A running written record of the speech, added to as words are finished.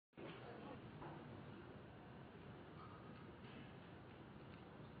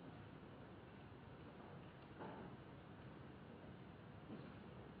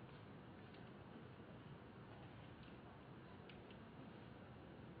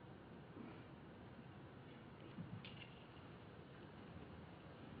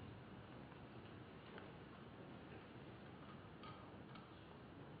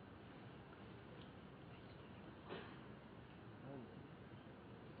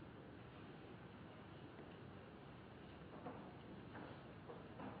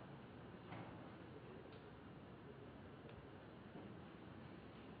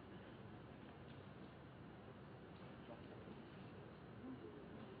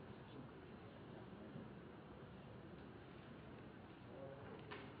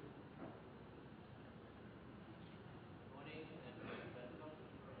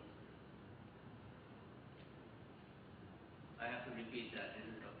repeat that. This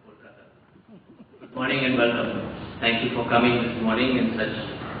is of Kolkata. Good morning and welcome. Thank you for coming this morning in such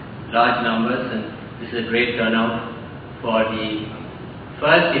large numbers, and this is a great turnout for the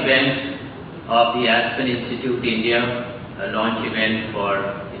first event of the Aspen Institute India, a launch event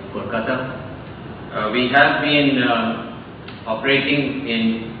in Kolkata. We have been operating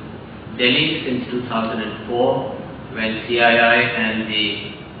in Delhi since 2004, when CII and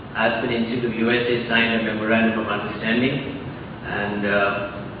the Aspen Institute of USA signed a memorandum of understanding, and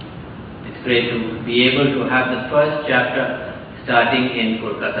it's great to be able to have the first chapter starting in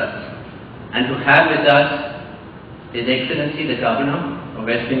Kolkata, and to have with us His Excellency the Governor of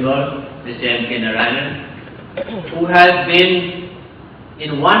West Bengal, Mr. Narayanan, who has been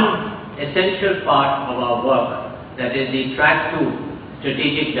in one essential part of our work, that is the track to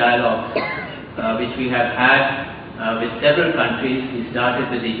strategic dialogues, which we have had with several countries. We started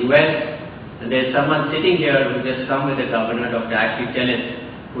with the US, and there's someone sitting here who just come with the Governor, Dr. Ashley Tennis,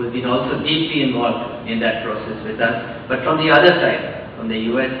 who has been also deeply involved in that process with us, but from the other side, from the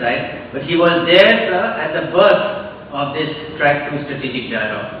US side. But he was there, sir, at the birth of this track to strategic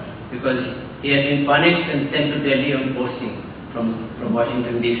dialogue, because he had been punished and sent to Delhi on posting from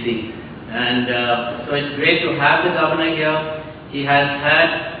Washington DC. And so it's great to have the Governor here. He has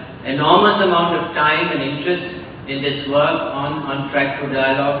had enormous amount of time and interest in this work on track to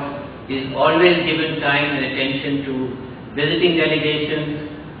dialogue. He's always given time and attention to visiting delegations,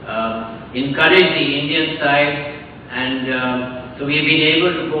 encourage the Indian side, and so we've been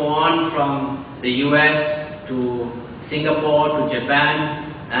able to go on from the US to Singapore to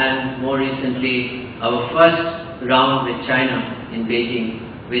Japan, and more recently our first round with China in Beijing,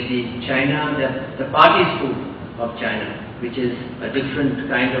 with the party school of China, which is a different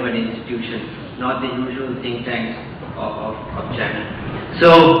kind of an institution, not the usual think tanks of China.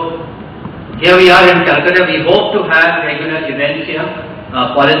 So here we are in Calcutta. We hope to have regular events here,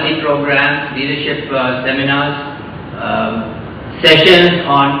 policy programs, leadership seminars, sessions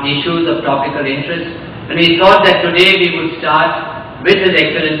on issues of topical interest. And we thought that today we would start with His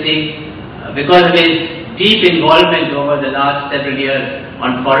Excellency, because of his deep involvement over the last several years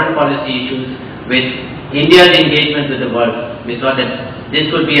on foreign policy issues with India's engagement with the world. We thought that this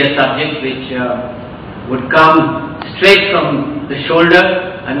would be a subject which would come straight from the shoulder.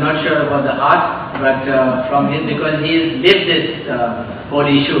 I'm not sure about the heart, but from him, because he has lived this whole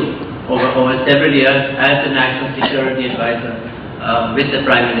issue over several years as the National Security Advisor with the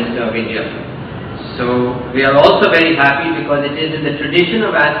Prime Minister of India. So we are also very happy, because it is in the tradition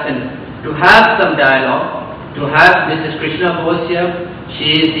of Aspen to have some dialogue, to have Mrs. Krishna Bose here.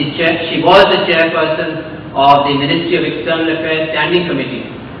 She was the chairperson of the Ministry of External Affairs Standing Committee.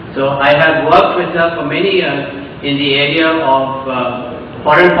 So I have worked with her for many years in the area of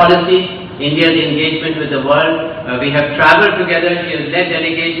foreign policy, India's engagement with the world. We have travelled together. She has led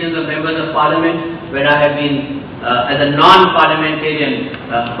delegations of members of parliament, where I have been as a non-parliamentarian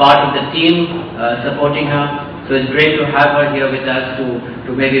part of the team supporting her. So it's great to have her here with us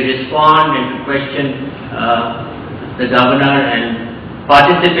to maybe respond and to question the Governor and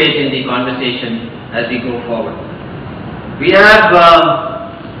participate in the conversation as we go forward. We have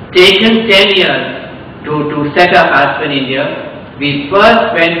taken 10 years to set up Aspen India. We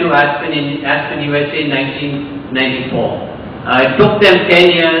first went to Aspen USA in 1994. It took them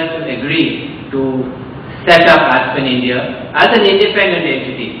 10 years to agree to set up Aspen India as an independent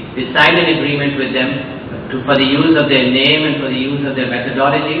entity. We signed an agreement with them for the use of their name and for the use of their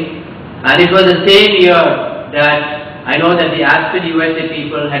methodology. And it was the same year that I know that the Aspen USA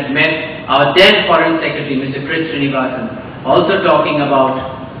people had met our then Foreign Secretary, Mr. Chris Srinivasan, also talking about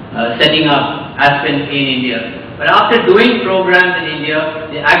setting up Aspen in India. But after doing programs in India,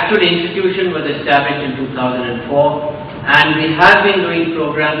 the actual institution was established in 2004, and we have been doing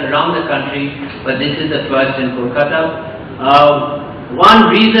programs around the country, but this is the first in Kolkata. One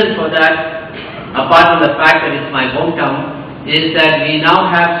reason for that, apart from the fact that it's my hometown, is that we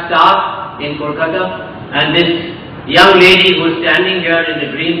now have staff in Kolkata, and this young lady who is standing here in the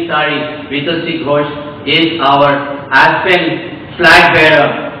green sari, Ritasi Ghosh, is our Aspen flag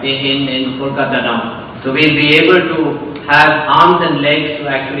bearer in Kolkata now. So we'll be able to have arms and legs to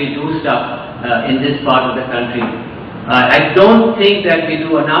actually do stuff in this part of the country. I don't think that we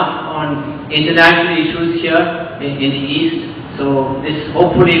do enough on international issues here in the East, so this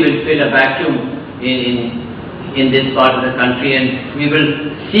hopefully will fill a vacuum in this part of the country, and we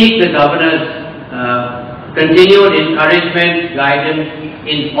will seek the Governor's continued encouragement, guidance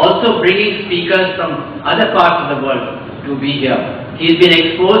in also bringing speakers from other parts of the world to be here. He's been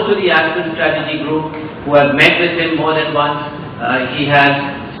exposed to the Aspen Strategy Group, who have met with him more than once. He has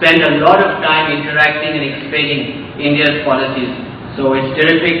spent a lot of time interacting and explaining India's policies. So it's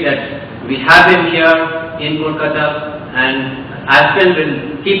terrific that we have him here in Kolkata, and Aspen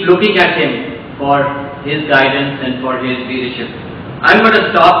will keep looking at him for his guidance and for his leadership. I'm going to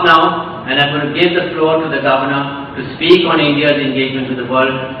stop now, and I'm going to give the floor to the Governor to speak on India's engagement with the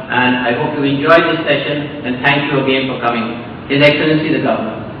world, and I hope you enjoy this session, and thank you again for coming. His Excellency the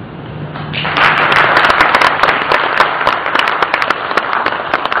Governor.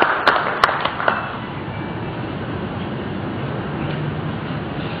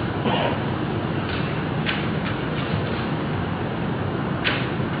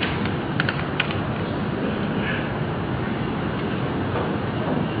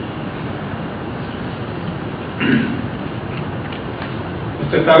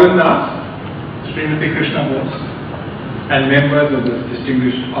 Mr. Narayananon, Srimati Krishna Bose, and members of this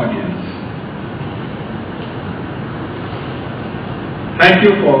distinguished audience. Thank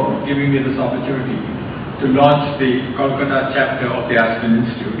you for giving me this opportunity to launch the Kolkata chapter of the Aspen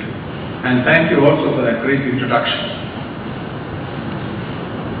Institute, and thank you also for that great introduction.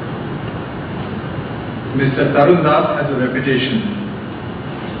 Mr. Narayananon has a reputation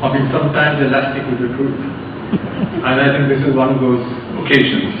of being sometimes elastic with the truth, and I think this is one of those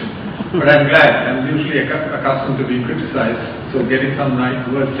occasions. But I'm glad. I'm usually accustomed to being criticized, so getting some nice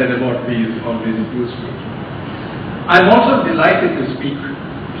words said about me is always useful. I'm also delighted to speak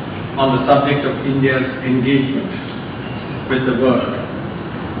on the subject of India's engagement with the world.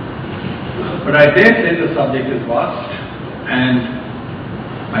 But I dare say the subject is vast, and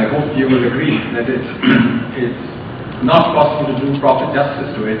I hope you will agree that it's not possible to do proper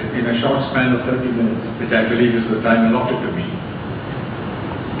justice to it in a short span of 30 minutes, which I believe is the time allotted to me.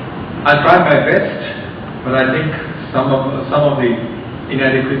 I'll try my best, but I think some of the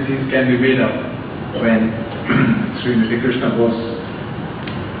inadequacies can be made up when Srimati Krishna Bose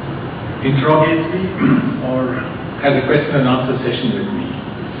interrogates me or has a question and answer session with me.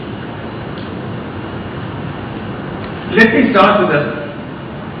 Let me start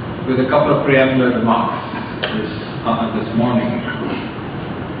with a couple of preambular remarks this morning.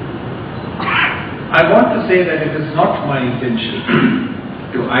 I want to say that it is not my intention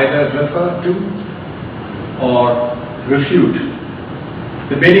to either refer to or refute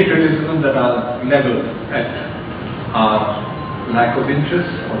the many criticisms that are leveled at our lack of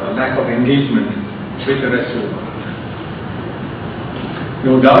interest or our lack of engagement with the rest of the world.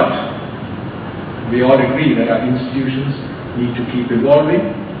 No doubt, we all agree that our institutions need to keep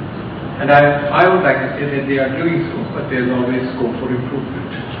evolving, and I would like to say that they are doing so, but there is always scope for improvement.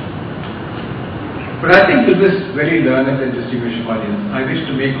 But I think to this very learned and distinguished audience, I wish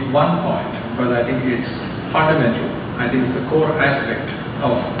to make one point, because I think it's fundamental. I think it's the core aspect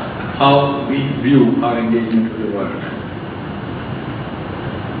of how we view our engagement with the world.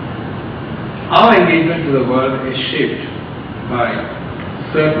 Our engagement with the world is shaped by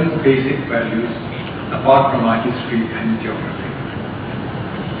certain basic values apart from our history and geography.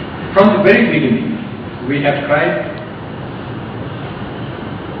 From the very beginning, we have tried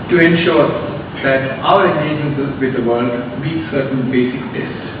to ensure that our engagement with the world meets certain basic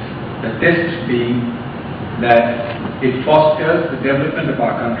tests. The test being that it fosters the development of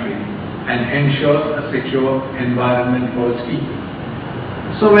our country and ensures a secure environment for its people.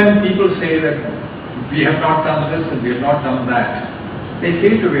 So when people say that we have not done this and we have not done that, they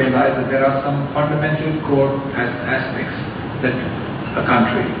fail to realize that there are some fundamental core aspects that a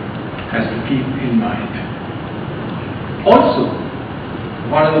country has to keep in mind. Also,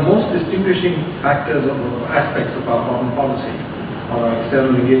 one of the most distinguishing factors or aspects of our foreign policy or our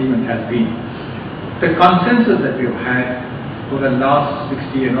external engagement has been the consensus that we have had for the last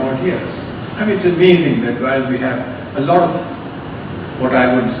 60 and odd years. I mean, it's amazing that while we have a lot of what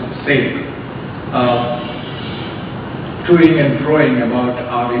I would say toing and froing about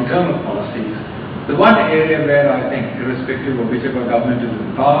our internal policies, the one area where I think, irrespective of whichever government is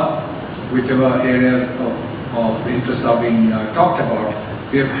in power, whichever areas of interest are being talked about,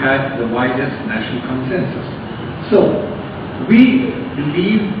 we have had the widest national consensus. So, we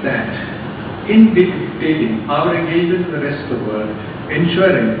believe that in dictating our engagement with the rest of the world,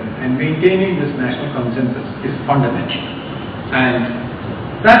 ensuring and maintaining this national consensus is fundamental.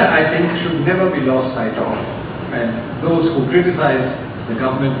 And that, I think, should never be lost sight of. And those who criticize the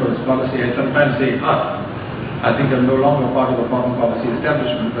government for its policy, I sometimes say, I think I'm no longer part of the foreign policy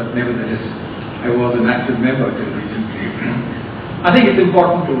establishment, but nevertheless, I was an active member till recently. I think it's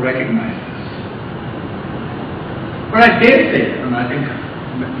important to recognize this. But I dare say, and I think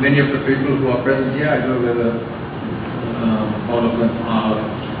many of the people who are present here, I don't know whether all of them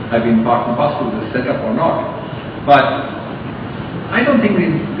have been part and parcel of this setup or not, but I don't think the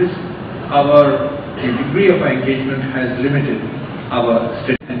degree of our engagement has limited our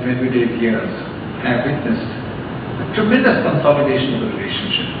state and Medvedev years have witnessed a tremendous consolidation of the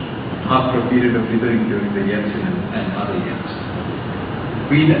relationship after a period of withering during the Yeltsin and other years.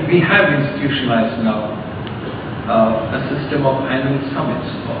 We have institutionalized now a system of annual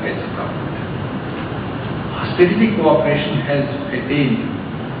summits of heads of government. Our strategic cooperation has attained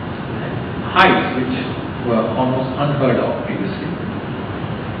heights which were almost unheard of previously.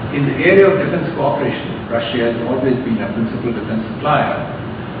 In the area of defense cooperation, Russia has always been a principal defense supplier,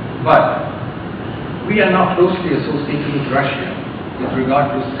 but we are now closely associated with Russia with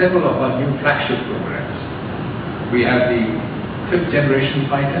regard to several of our new flagship programs. We have the 5th generation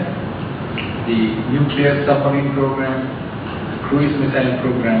fighter, the nuclear submarine program, the cruise missile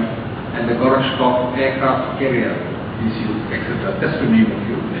program, and the Gorshkov aircraft carrier issues, etc., just to name a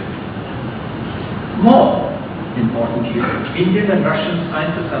few of them. More importantly, Indian and Russian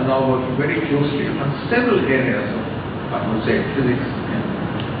scientists are now working very closely on several areas of, I would say, physics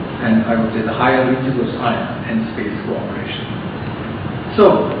and I would say the higher reaches of science and space cooperation.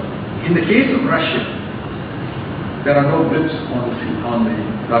 So, in the case of Russia, there are no blips on the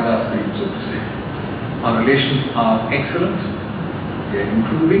radar screen, so to say. Our relations are excellent, they are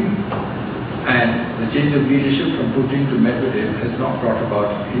improving, and the change of leadership from Putin to Medvedev has not brought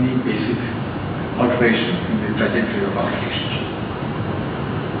about any basic alteration in the trajectory of our relationship.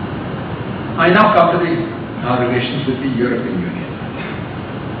 I now come to our relations with the European Union.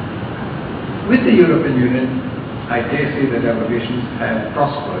 With the European Union, I dare say that our relations have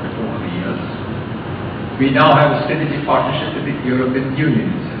prospered over the years. We now have a strategic partnership with the European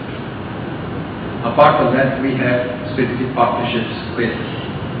Union itself. Apart from that, we have strategic partnerships with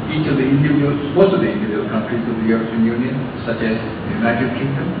most of the individual countries of the European Union, such as the United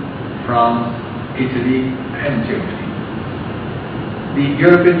Kingdom, France, Italy, and Germany. The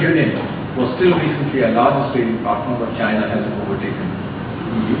European Union was still recently our largest trading partner, but China has overtaken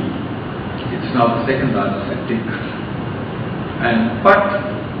the EU. It's now the second largest, I think. But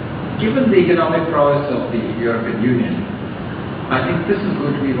given the economic prowess of the European Union, I think this is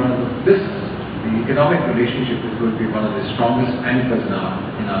going to be the economic relationship is going to be one of the strongest anchors in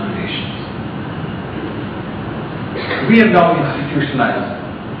our relations. We have now institutionalized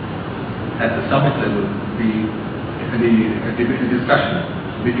at the summit level the discussion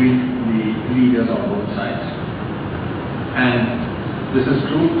between the leaders on both sides. And this is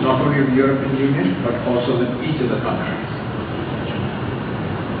true not only of the European Union but also with each of the countries.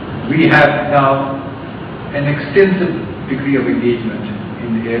 We have now an extensive degree of engagement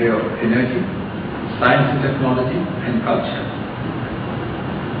in the area of energy, science and technology, and culture.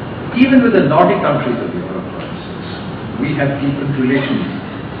 Even with the Nordic countries of Europe, for instance, we have deepened relations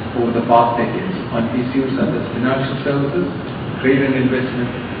over the past decades on issues such as financial services, trade and investment,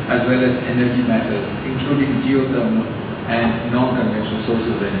 as well as energy matters, including geothermal and non-conventional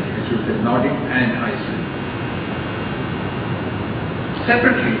sources of energy, which is the Nordic and Iceland.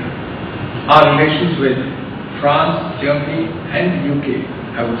 Separately, our relations with France, Germany, and the UK,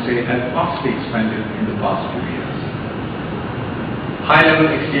 I would say, have vastly expanded in the past few years. High-level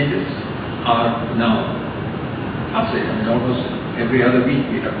exchanges are now, almost every other week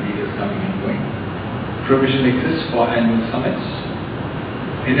we have leaders coming and going. Provision exists for annual summits.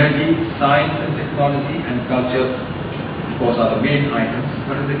 Energy, science and technology, and culture, of course, are the main items.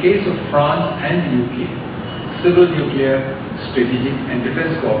 But in the case of France and the UK, civil, nuclear, strategic and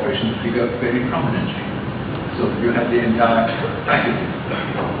defense cooperation figure very prominently. So you have the entire package.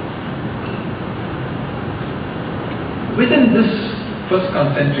 Within this first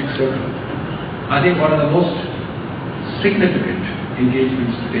concentric circle, I think one of the most significant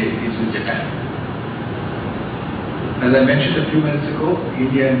engagements today is with Japan. As I mentioned a few minutes ago,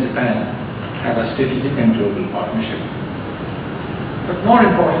 India and Japan have a strategic and global partnership. But more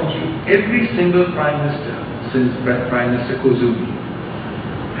importantly, every single Prime Minister since Prime Minister Koizumi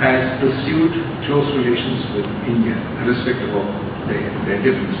has pursued close relations with India, irrespective of their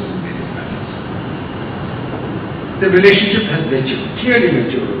differences in various matters. The relationship has clearly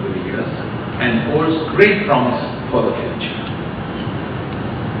matured over the years and holds great promise for the future.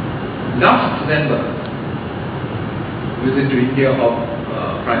 Last December, visit to India of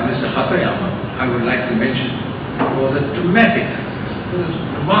Prime Minister Hatayama, I would like to mention, was a dramatic success. It was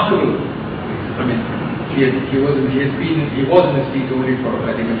remarkable. I mean, he was in his seat only for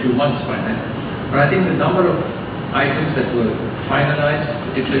I think a few months by then. But I think the number of items that were finalized,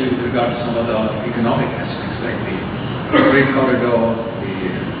 particularly with regard to some of the economic aspects like the Freight Corridor, the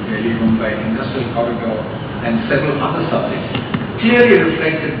Delhi-Mumbai Industrial Corridor, and several other subjects, clearly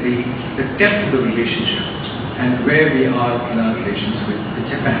reflected the depth of the relationship and where we are in our relations with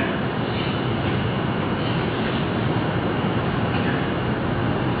Japan.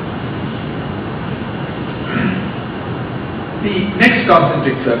 The next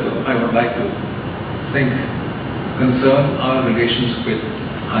concentric circle I would like to think concern our relations with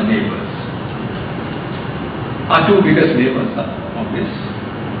our neighbors. Our two biggest neighbors are obvious,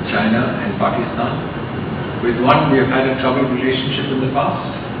 China and Pakistan. With one we have had a troubled relationship in the past,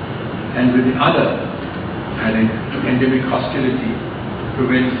 and with the other having endemic hostility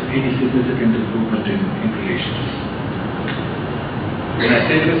prevents any significant improvement in relations. When I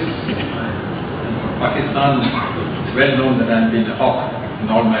say this, Pakistan, it's well known that I have been a hawk in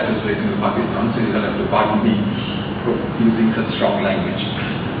all matters relating to Pakistan, so you will have to pardon me for using such strong language.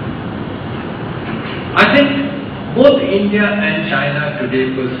 I think both India and China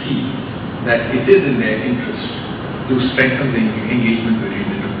today perceive that it is in their interest to strengthen the engagement between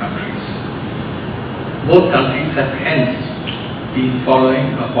the two countries. Both countries have hence been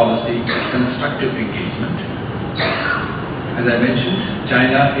following a policy of constructive engagement. As I mentioned,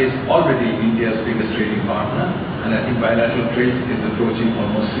 China is already India's biggest trading partner, and I think bilateral trade is approaching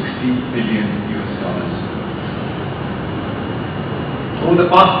almost $60 billion. Over the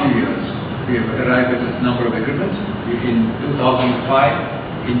past few years, we have arrived at a number of agreements. In 2005,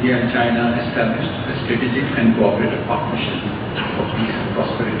 India and China established a strategic and cooperative partnership for peace and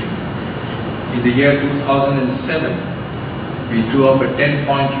prosperity. In the year 2007, we drew up a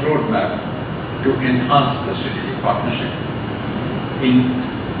 10-point roadmap to enhance the strategic partnership.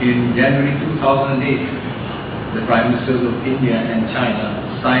 In January 2008, the Prime Ministers of India and China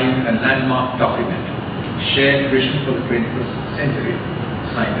signed a landmark document, Shared Vision for the 21st Century,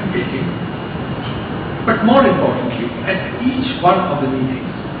 signed in Beijing. But more importantly, at each one of the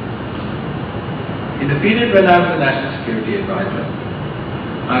meetings, in the period when I was the National Security Advisor,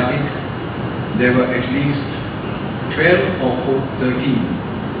 I think there were at least 12 or 13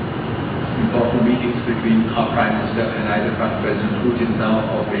 important meetings between our Prime Minister and either President Hu Jintao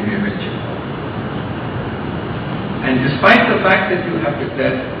or Premier Venture. And despite the fact that you have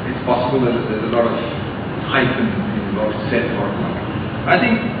declared it's possible that there's a lot of hyphen in what is said or not, I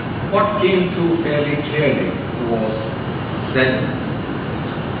think what came through fairly clearly was that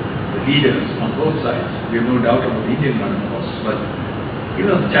the leaders on both sides, we have no doubt about the Indian one of course, but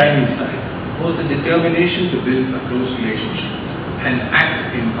even on the Chinese side, was the determination to build a close relationship and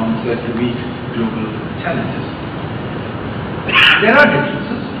act in concert to meet global challenges. There are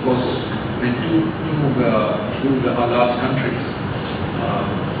differences, of course, when two large countries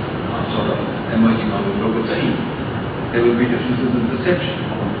are sort of emerging on the global scene. There will be differences in perception.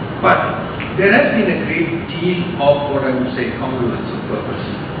 But there has been a great deal of what I would say congruence of purpose,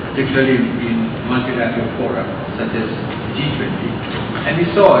 particularly in multilateral fora such as G20. And we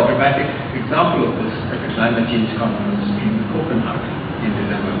saw a dramatic example of this at the climate change conference in Copenhagen in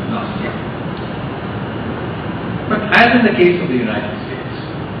December last year. But as in the case of the United States,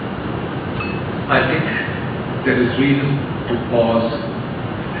 I think there is reason to pause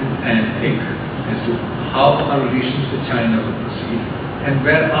and think as to how our relations with China will proceed and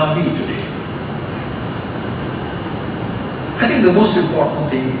where are we today. I think the most important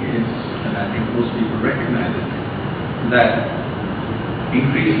thing is, and I think most people recognize it, that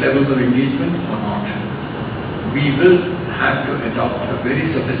increased levels of engagement or not, we will have to adopt a very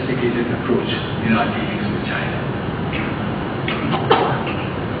sophisticated approach in our dealings with China.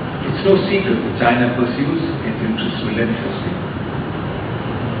 It's no secret that China pursues its interests relentlessly.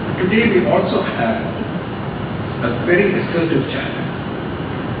 Today we also have a very assertive China.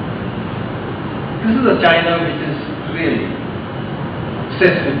 This is a China which is really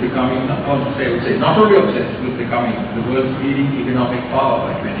obsessed with becoming, I would say, not only obsessed with becoming the world's leading economic power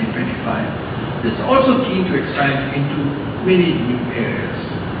by 2025, it's also keen to expand into many new areas,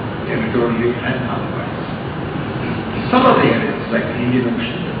 territorially and otherwise. Some of the areas like the Indian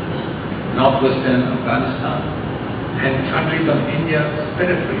Ocean, northwestern Afghanistan, and countries on India's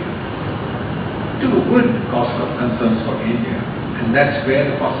periphery, do would cause of concerns for India, and that's where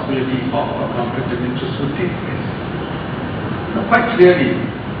the possibility of a conflict of interest would take place. Now, quite clearly,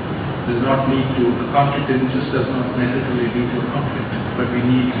 does not lead to a conflict of interest, does not necessarily lead to a conflict, but we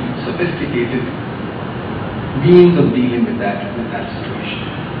need sophisticated means of dealing with that situation.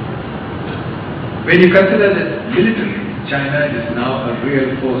 When you consider that militarily, China is now a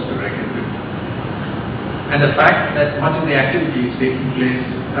real force to reckon with, and the fact that much of the activity is taking place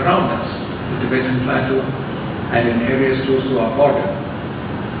around us, the Tibetan Plateau and in areas close to our border,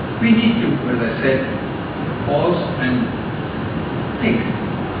 we need to, as I said, pause and think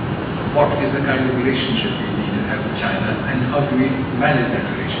what is the kind of relationship we need to have with China and how do we manage that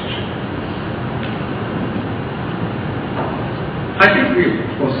relationship. I think we have,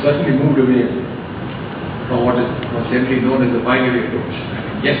 of course, certainly moved away from what was generally known as the binary approach,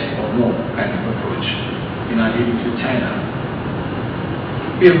 yes or no kind of approach in our dealings with China.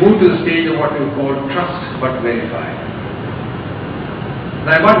 we have moved to the stage of what we call trust but verify. And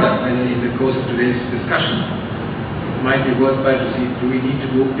I wonder whether in the course of today's discussion, it might be worthwhile to see, do we need to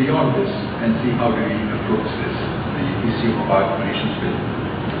go beyond this and see how do we approach this, the issue of our relations with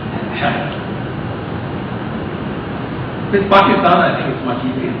China. With Pakistan, I think it's much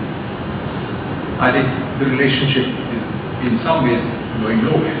easier. I think the relationship is in some ways going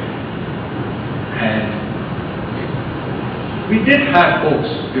nowhere. And we did have hopes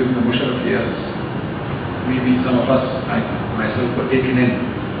during the Musharraf years. Maybe some of us, I myself, were taken in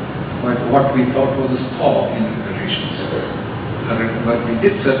by what we thought was a thaw in relations. But we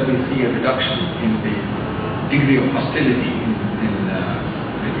did certainly see a reduction in the degree of hostility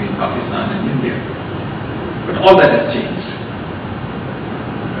between Pakistan and India. But all that has changed.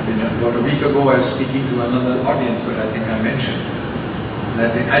 About a week ago I was speaking to another audience where I think I mentioned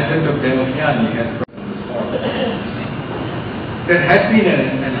that the advent of Demokyani has brought this forward. There has been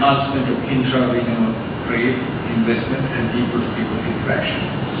an enhancement of intra-regional trade, investment and people-to-people interaction.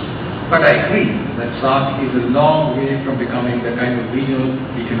 But I agree that SAARC is a long way from becoming the kind of regional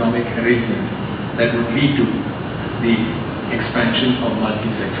economic arrangement that would lead to the expansion of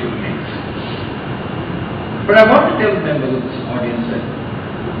multi-sectoral links. But I want to tell members of this audience that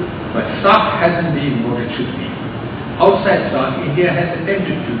but SAARC hasn't been what it should be. Outside SAARC, India has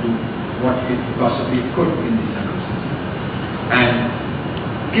attempted to do what it possibly could in these circumstances. And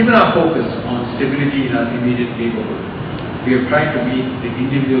given our focus on stability in our immediate neighborhood, we have tried to meet the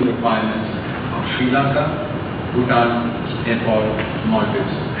individual requirements of Sri Lanka, Bhutan, Nepal,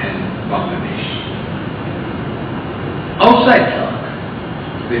 Maldives and Bangladesh. Outside SAARC,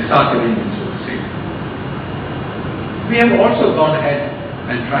 the SAARC arrangements, so to say, we have also gone ahead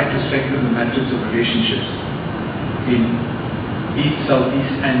and try to strengthen the matrix of relationships in East,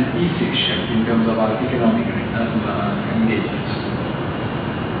 Southeast and East Asia in terms of our economic engagements.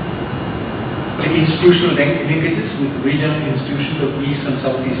 The institutional linkages with regional institutions of East and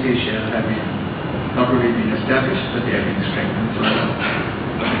Southeast Asia have not only been established, but they have been strengthened further.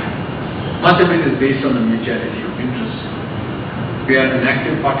 Much of it is based on a mutuality of interest. We are an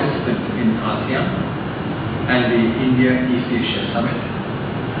active participant in ASEAN and the India-East Asia Summit.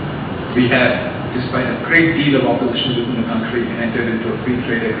 We have, despite a great deal of opposition within the country, entered into a free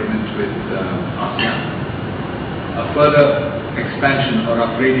trade agreement with ASEAN. A further expansion or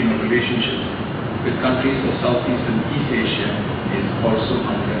upgrading of relationships with countries of Southeast and East Asia is also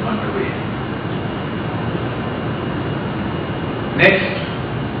underway. Next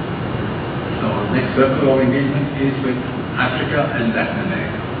circle of engagement is with Africa and Latin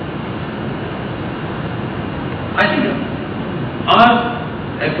America. I think our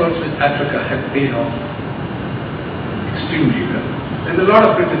efforts with Africa have paid off extremely well. There's a lot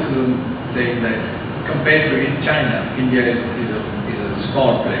of criticism saying that compared to China, India is a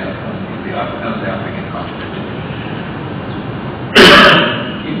small player on the African continent.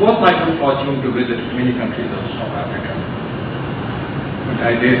 It was my good fortune to visit many countries of Africa, but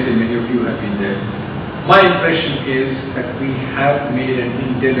I dare say many of you have been there. My impression is that we have made an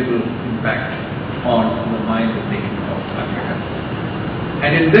indelible impact on the mind and thinking of Africa.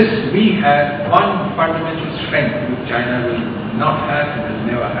 And in this, we have one fundamental strength which China will not have and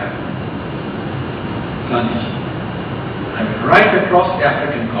will never have. Gandhi. I mean, right across the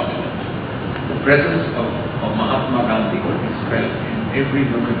African continent, the presence of Mahatma Gandhi is felt in every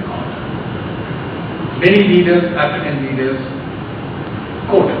nook and corner. Many leaders, African leaders,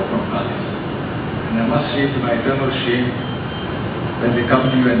 quote from Gandhi. And I must say, to my eternal shame, when they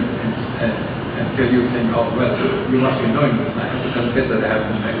come to you and tell you, saying, oh, well, you must be knowing this. And I have to confess that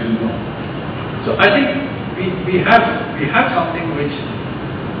I didn't know. So I think we have something which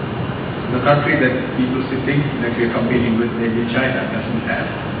the country that people think that we are competing with, maybe China, doesn't have.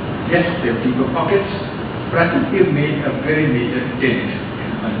 Yes, they have deeper pockets, but I think we have made a very major dent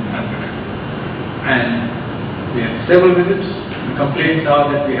in Africa. And we have several visits. The complaints are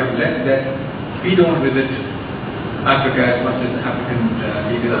that we have left that we don't visit Africa as much as African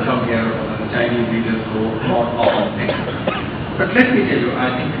leaders come here, or the Chinese leaders go more often. But let me tell you, I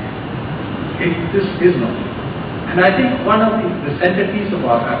think this is not. And I think one of the centerpiece of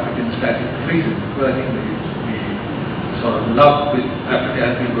our African strategic reason, because I think the sort of love with Africa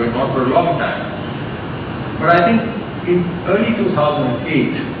has been going on for a long time. But I think in early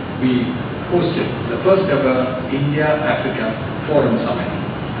 2008, we hosted the first ever India-Africa Forum Summit,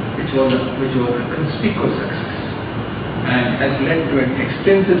 which was a conspicuous success, and has led to an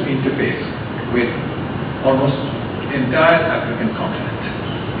extensive interface with almost the entire African continent.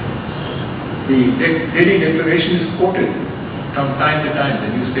 The Delhi Declaration is quoted from time to time. The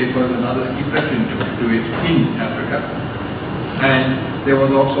newspapers and others keep referring to it in Africa. And there was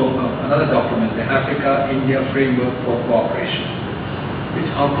also another document, the Africa-India Framework for Cooperation, which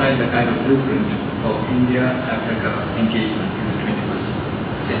outlined the kind of blueprint of India-Africa engagement in the 21st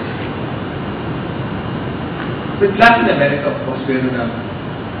century. With Latin America, of course, we are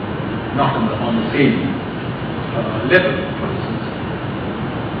not on the same level, for instance.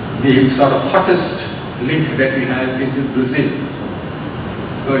 The sort of hottest link that we have is with Brazil.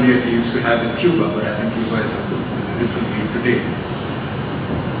 Earlier we used to have in Cuba, but I think Cuba is a different link today.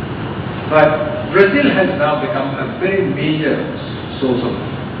 But Brazil has now become a very major source of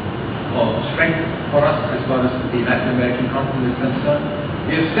strength for us as far as the Latin American continent is concerned.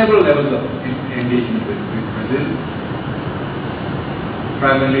 We have several levels of engagement with Brazil.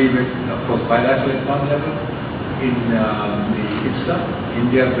 Primarily with, of course, bilateral at one level in the IPSA,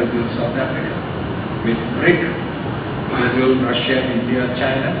 India, Brazil, South Africa. With BRIC, Brazil, Russia, India,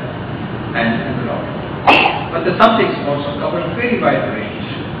 China, and a lot. But the subjects also cover a very wide range.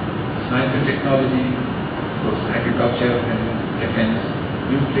 Science and technology, of course, agriculture and defense,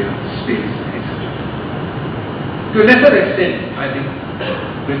 nuclear, space, etc. To a lesser extent, I think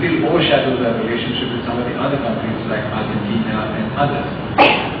Brazil overshadows our relationship with some of the other countries like Argentina and others.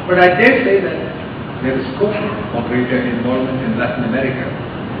 But I dare say that there is scope for greater involvement in Latin America,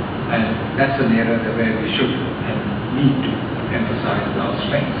 and that's an area where we should and need to emphasize our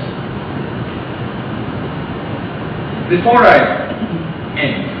strengths. Before I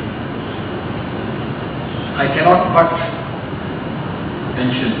end, I cannot but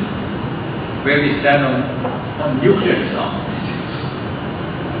mention where we stand on nuclear disarmament.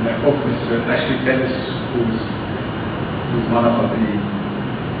 And I hope Mr. Ashley Tellis, who's one of the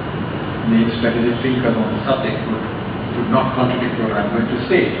main strategic thinkers on the subject, would not contradict what I'm going to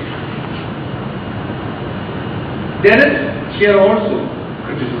say. There is here also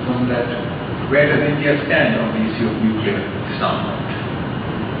criticism that where does India stand on the issue of nuclear disarmament?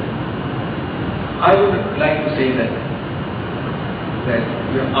 I would like to say that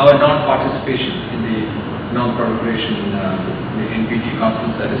our non-participation in the non-proliferation, the NPT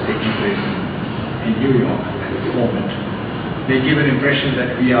conference that is taking place in New York at the moment, may give an impression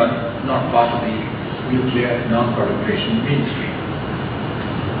that we are not part of the nuclear non-proliferation mainstream.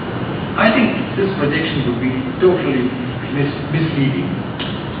 I think this projection would be totally misleading.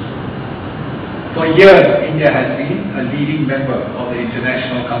 For years, India has been a leading member of the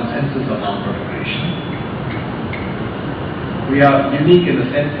international consensus on non-proliferation. We are unique in the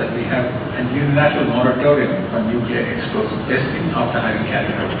sense that we have a unilateral moratorium on nuclear explosive testing after having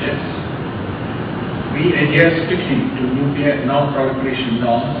carried out tests. We adhere strictly to nuclear non-proliferation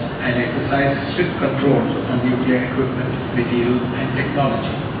norms and exercise strict controls on nuclear equipment, materials and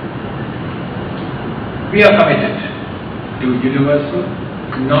technology. We are committed to universal,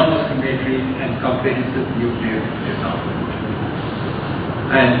 non-discriminatory and comprehensive nuclear disarmament.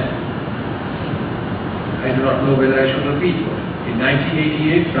 And I do not know whether I should repeat what. In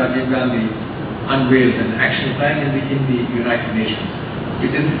 1988, Rajiv Gandhi unveiled an action plan in the United Nations,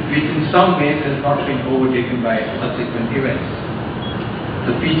 which in some ways has not been overtaken by subsequent events.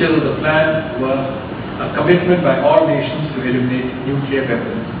 The features of the plan were a commitment by all nations to eliminate nuclear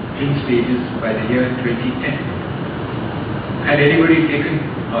weapons in stages by the year 2010. Had anybody taken,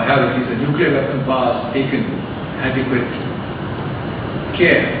 or have at least the nuclear weapon powers taken adequate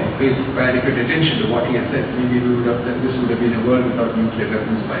care or paid adequate attention to what he had said, maybe this would have been a world without nuclear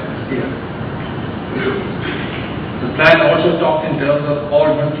weapons by this year. The plan also talked in terms of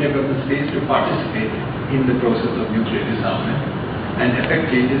all nuclear weapon states to participate in the process of nuclear disarmament and effect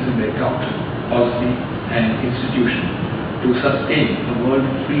changes in their doctrine, policy and institution to sustain a world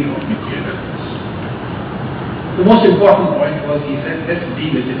free of nuclear weapons. The most important point was, he said, let's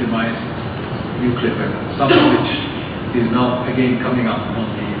delegitimize nuclear weapons, something which is now again coming up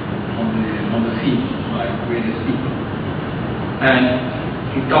on the scene by various people. And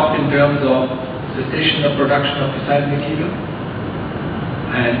he talked in terms of cessation of production of fissile material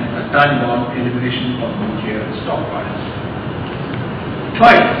and a time-bound elimination of nuclear stockpiles.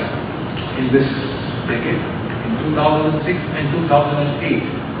 Twice in this decade, in 2006 and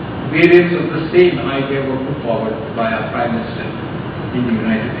 2008, variants of the same idea were put forward by our Prime Minister in the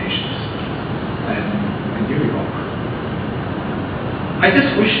United Nations and in New York. I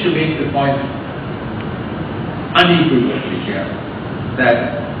just wish to make the point unequivocally here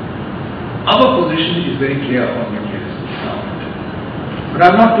that our position is very clear on nuclear disarmament. But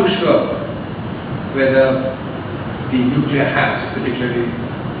I'm not too sure whether the nuclear haves, particularly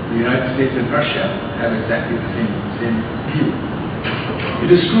the United States and Russia, have exactly the same view.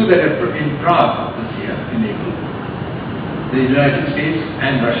 It is true that in Prague this year, in April, the United States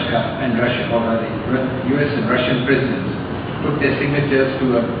and Russia, or the US and Russian presidents put their signatures to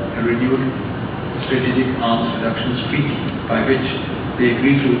a renewed strategic arms reductions treaty by which they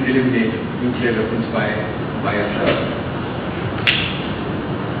agreed to eliminate nuclear weapons by a third.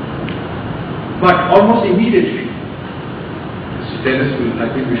 But almost immediately, Mr. Dennis I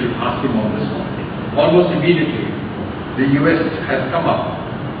think we should ask him on this one. Almost immediately, the US has come up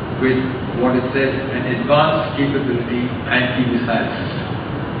with what it says an advanced capability anti-missile system.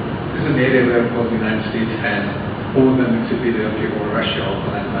 This is an area where, of course, the United States has overwhelming superiority over Russia or,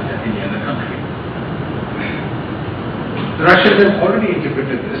 for that matter, any other country. The Russians have already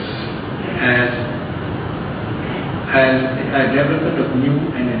interpreted this as a development of new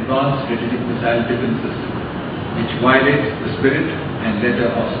and advanced strategic missile defense system, which violates the spirit and letter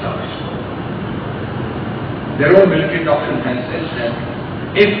of START. Their own military doctrine has said that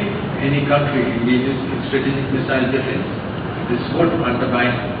if any country engages in strategic missile defense, this would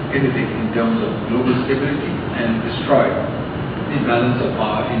undermine anything in terms of global stability and destroy the balance of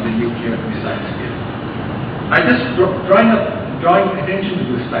power in the nuclear missile sphere. I just drawing attention to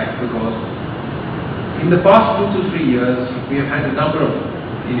this fact because in the past 2 to 3 years we have had a number of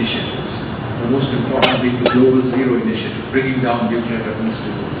initiatives. The most important being the Global Zero Initiative, bringing down nuclear weapons to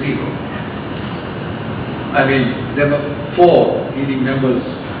zero. I mean, there were 4 leading members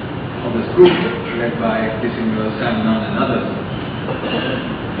of this group, led by Kissinger, Narayanan and others,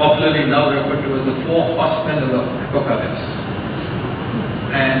 popularly now referred to as the 4 horsemen of the apocalypse.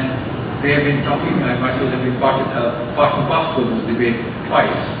 And they have been talking, I myself have been part and parcel of this debate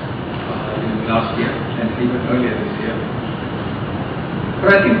twice in last year and even earlier this year.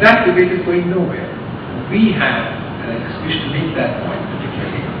 But I think that debate is going nowhere. We have, and I wish to make that point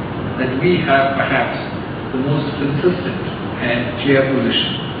particularly, that we have perhaps the most consistent and clear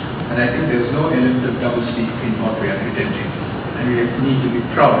position. And I think there is no element of double-speak in what we are attempting. And we need to be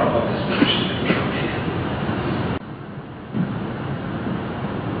proud of this position that we have made.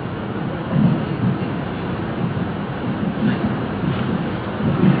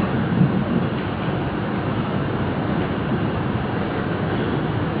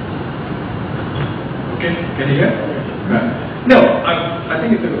 Okay, can you hear? No, I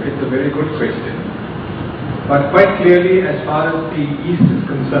think it's a very good question. But quite clearly, as far as the East is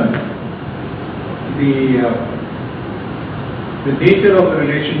concerned, the nature of the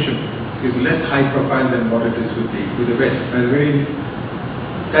relationship is less high profile than what it is with the West, and the very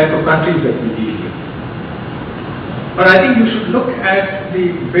type of countries that we deal with. But I think you should look at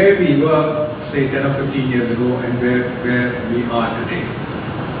where we were, say, 10 or 15 years ago and where we are today.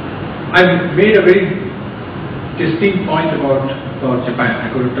 I've made a very distinct point about Japan. I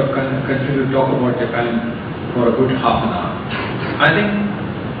could continue to talk about Japan for a good half an hour. I think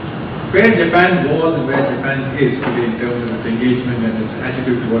where Japan was and where Japan is today in terms of its engagement and its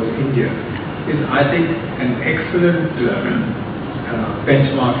attitude towards India is, I think, an excellent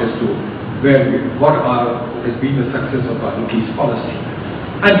benchmark as to what has been the success of our East policy.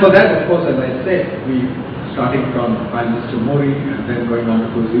 And for that, of course, as I said, starting from Prime Minister Modi and then going on to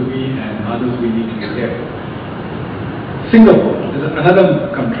Koizumi and others, we need to be careful. Singapore is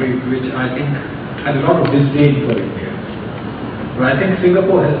another country which I think had a lot of disdain for India. But I think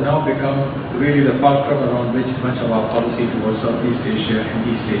Singapore has now become really the fulcrum around which much of our policy towards Southeast Asia and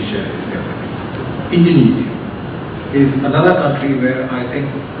East Asia is developing. Indonesia is another country where I think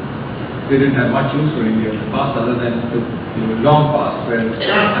they didn't have much use for India in the past, other than the long past, where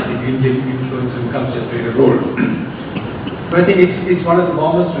I think Indian influence and culture played a role. But I think it's one of the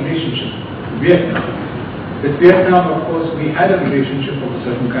warmest relationships. Vietnam. With Vietnam, of course, we had a relationship of a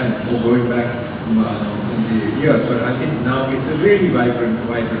certain kind going back in the years, but I think now it's a really vibrant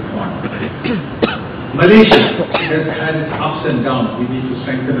one. Malaysia has had its ups and downs. We need to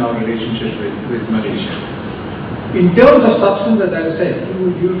strengthen our relationship with Malaysia. In terms of substance, as I said,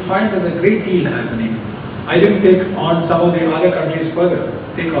 you will find there's a great deal happening. I didn't take on some of the other countries further.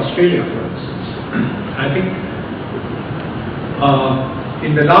 Take Australia, for instance. I think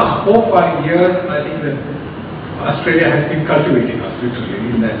in the last 4 or 5 years, I think that Australia has been cultivating us, literally,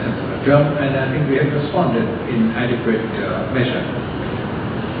 in that sense of the term, and I think we have responded in adequate measure.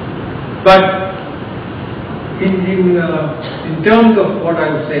 But in terms of what I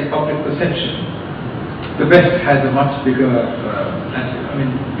would say public perception, the West has a much bigger, I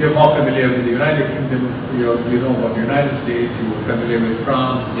mean, you're more familiar with the United Kingdom, you know about the United States, you're familiar with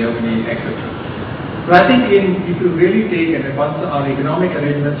France, Germany, etc. But I think if you really take, and once our economic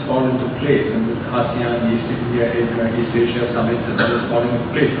arrangements fall into place, and with ASEAN, East Asia summits and others falling into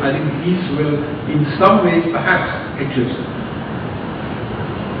place, I think the East will, in some ways, perhaps eclipse it.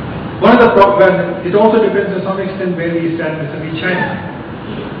 One of the problems, it also depends to some extent where we stand vis-a-vis China.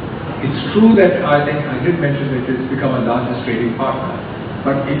 It's true that I think I did mention that it has become a largest trading partner,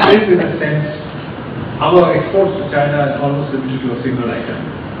 but it is in a sense, our exports to China is almost limited to a single item.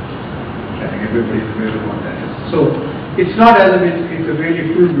 I think everybody is aware of what that is. So it's not as if it's a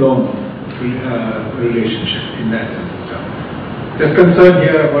really full-blown relationship in that sense. There's concern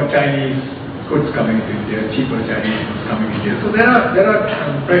here about Chinese goods coming into India, cheaper Chinese goods coming into India. So there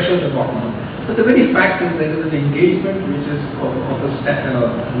are pressures at bottom. But the very fact is there is an engagement which is of a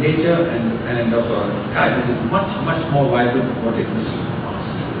nature and of a type which is much more vibrant than what it was in the past.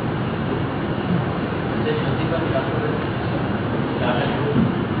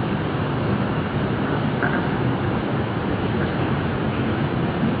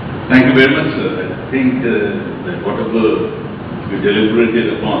 Thank you very much, sir. I think that whatever we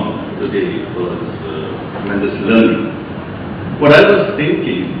deliberated upon today was tremendous learning. What I was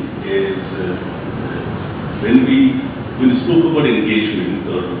thinking is when we spoke about engagement,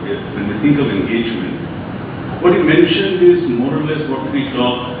 or when we think of engagement, what you mentioned is more or less what we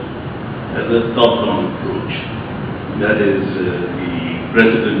talk as a top-down approach. That is the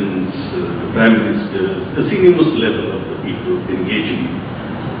presidents, the prime ministers, the senior-most level of the people engaging.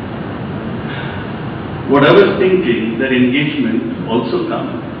 What I was thinking, that engagement also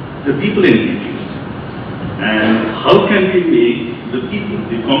comes, the people engaging. And how can we make the people,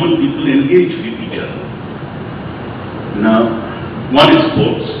 the common people, engage with each other? Now, one is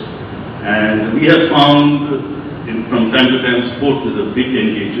sports, and we have found from time to time sports is a big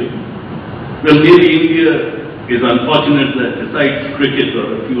engager. Well, maybe India is unfortunate that besides cricket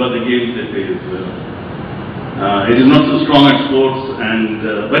or a few other games it is not so strong at sports,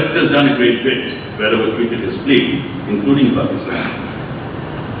 but it has done a great bit wherever cricket is played, including Pakistan.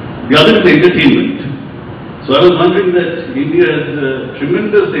 The other is entertainment. So I was wondering that India has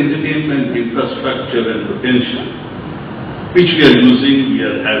tremendous entertainment infrastructure and potential, which we are using. We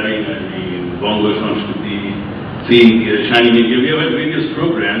are having, Bongo Sanskruti, seeing Shining India. We have had various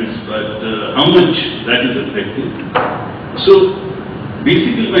programs, but how much that is effective? So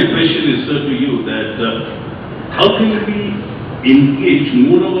basically my question is, sir, to you that how can we engage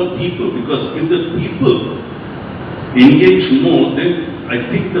more of our people? Because if the people engage more, then I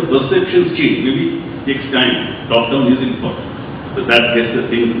think the perceptions change. Maybe it takes time. Top-down is important, but that gets the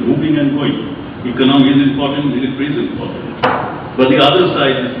thing moving and going. Economy is important, military is important. But the other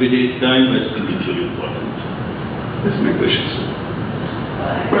side is may take time, but it's equally important. That's my question, sir.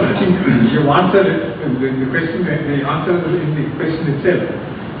 Well, I think you answered it, the question, the answer is in the question itself.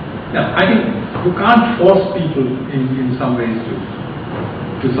 Now, I think you can't force people in some ways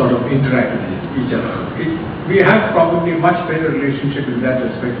to sort of interact with each other. We have probably a much better relationship in that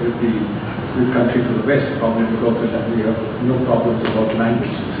respect with countries to the West, probably because we have no problems about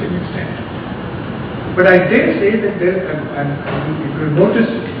language to the same extent. But I dare say that and if you notice,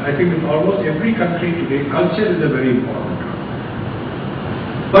 I think in almost every country today, culture is a very important one.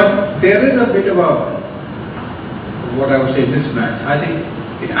 But there is a bit of a, what I would say, mismatch. I think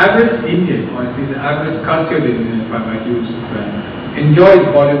the average Indian, or at least the average cultured Indian, if I might use the term, enjoys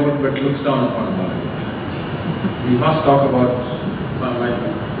Bollywood but looks down upon Bollywood. We must talk about,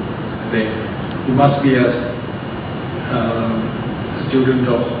 you must be a student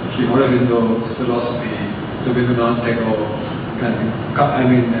of Sri Aurobindo's philosophy, Rabindranath Tagore,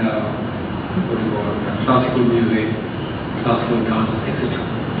 classical music, classical dance, etc.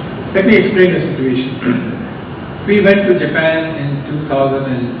 Let me explain the situation. We went to Japan in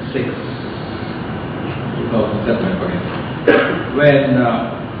 2006, 2007 I forget, when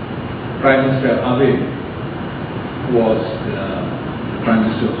Prime Minister Abe was the Prime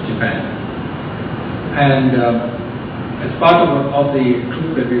Minister of Japan. And as part of the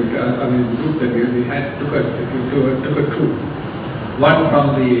troop that we, the group that we had, took a troop. One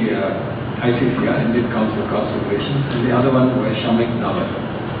from the ICCR, Indian Council of Cultural Relations, and the other one was Shamik Nawar.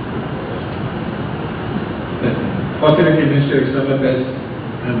 Fortunately, Minister of External Affairs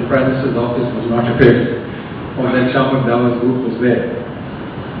and the Prime Minister's office was not aware of that Shamik Nawar's group was there.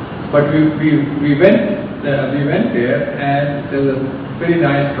 But we went there, and there was a very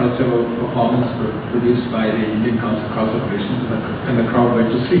nice cultural performance produced by the Indian Council of Cultural Relations, and the crowd went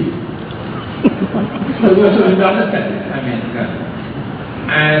to sleep. So those who didn't understand it,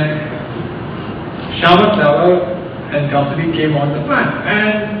 and Shamik Nawar and company came on the plan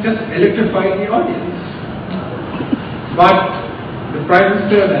and just electrified the audience. But the Prime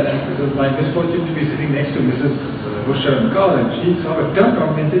Minister, and it was my misfortune to be sitting next to Mrs. Busha and Kaur, and she sort of turned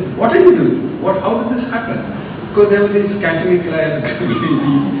on me and said, "What are you doing? How did this happen?" Because there was this scantily clad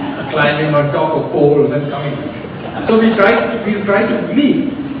climbing on top of poles and coming. So we tried to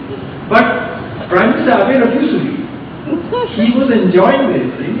leave. But Prime Minister Abe refused to leave. He was enjoying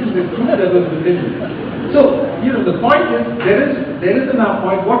this thing, and the truth that was within it. So, you know, the point is, there is in our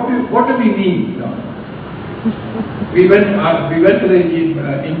point, what do we need now? We went to the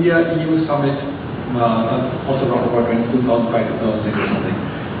India-EU summit, also around about 2005, 2006 or something,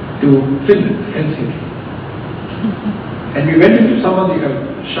 to Finland, Helsinki. And we went into some of the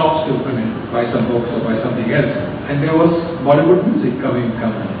shops to buy some books or buy something else, and there was Bollywood music coming.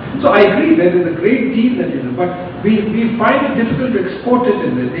 So I agree, there is a great deal that, you know, but we find it difficult to export it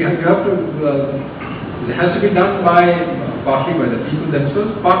in this. You have to, it has to be done partly by the people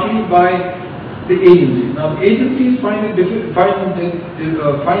themselves, partly by the agencies. Now, the agencies find it rather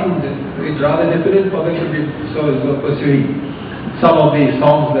difficult for them to be pursuing some of the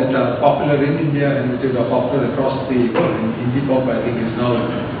songs that are popular in India and which are popular across the world. Indie pop, I think, is now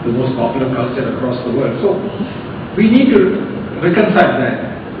the most popular culture across the world. So, we need to reconcile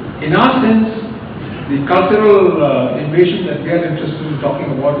that. In our sense, the cultural invasion that we are interested in talking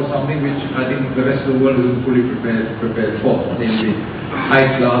about is something which I think the rest of the world isn't fully prepared for, namely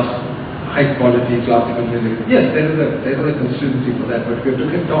high class, high quality classical music. Yes, there is a constituency for that, but if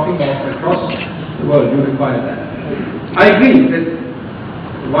you're talking about across the world, you require that. I agree that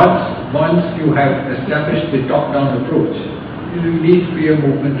once you have established the top-down approach, you need freer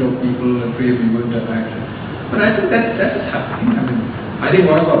movement of people and freer movement of action. But I think that is happening. I think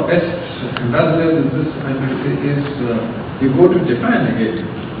one of our best ambassadors is this. You go to Japan again.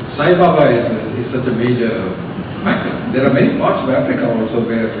 Sai Baba is such a major factor. There are many parts of Africa also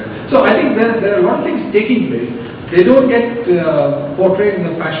where. So I think there are a lot of things taking place. They don't get portrayed in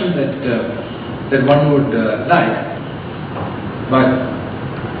the fashion that one would like. But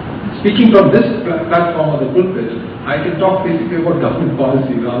speaking from this platform of the pulpit, I can talk basically about government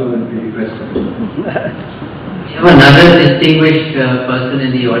policy rather than the rest of it. We have another distinguished person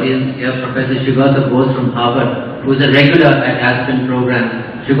in the audience here, Professor Sugata Bose from Harvard, who is a regular at Aspen program.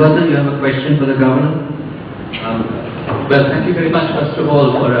 Sugata, you have a question for the Governor? Well, thank you very much, first of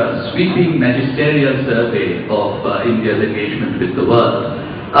all, for a sweeping magisterial survey of India's engagement with the world.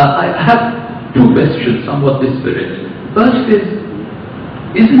 I have two questions, somewhat disparate. First is,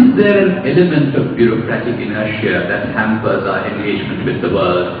 isn't there an element of bureaucratic inertia that hampers our engagement with the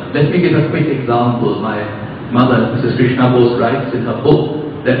world? Let me give a quick example. My mother, Mrs. Krishna Bose, writes in her book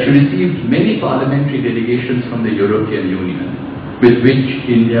that she received many parliamentary delegations from the European Union with which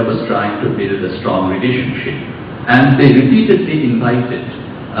India was trying to build a strong relationship. And they repeatedly invited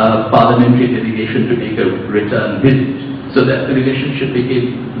a parliamentary delegation to make a return visit, so that the relationship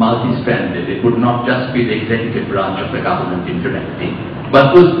became multi-stranded. It would not just be the executive branch of the government interacting,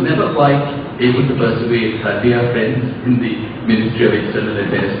 but was never quite able to persuade her dear friends in the Ministry of External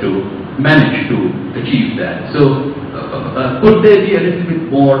Affairs to manage to achieve that. So, could there be a little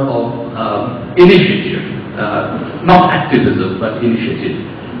bit more of initiative, not activism, but initiative?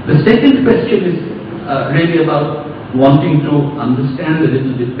 The second question is really about wanting to understand a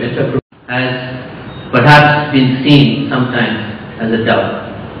little bit better. Has perhaps been seen sometimes as a doubt.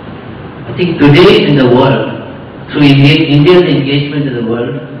 I think today in the world, through India's engagement in the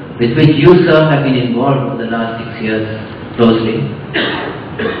world, with which you, sir, have been involved for the last 6 years closely,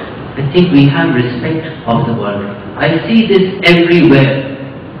 I think we have respect of the world. I see this everywhere.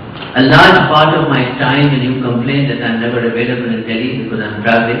 A large part of my time, when you complain that I'm never available in Delhi because I'm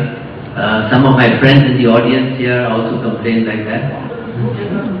traveling, some of my friends in the audience here also complain like that.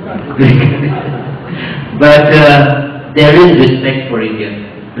 But there is respect for India,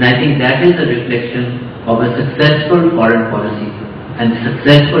 and I think that is a reflection of a successful foreign policy and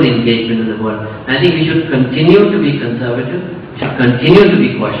successful engagement in the world. And I think we should continue to be conservative, should continue to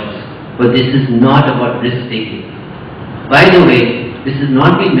be cautious, but this is not about risk-taking. By the way, this has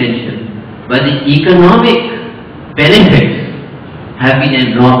not been mentioned, but the economic benefits have been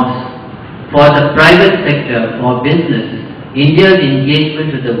enormous. For the private sector, for business, India's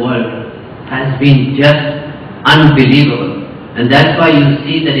engagement with the world has been just unbelievable. And that's why you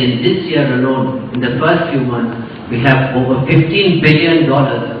see that in this year alone, in the first few months, we have over $15 billion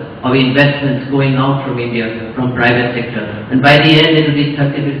of investments going out from India, from private sector. And by the end, it will be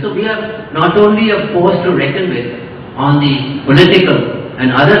 30 billion. So we are not only a force to reckon with on the political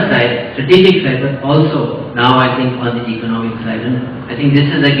and other side, strategic side, but also now I think on the economic side. And I think this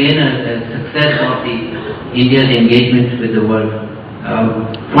is again a success of the India's engagement with the world.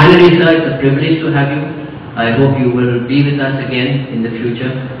 Finally, sir, it's a privilege to have you. I hope you will be with us again in the future.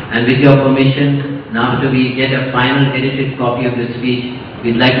 And with your permission, now after we get a final edited copy of this speech,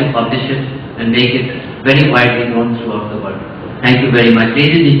 we'd like to publish it and make it very widely known throughout the world. Thank you very much.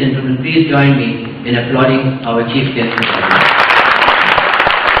 Ladies and gentlemen, please join me in applauding our chief guest.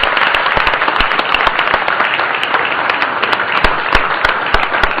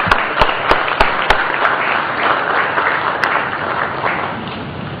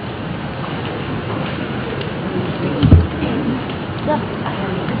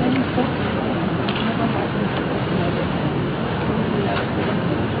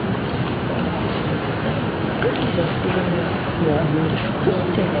 Yeah.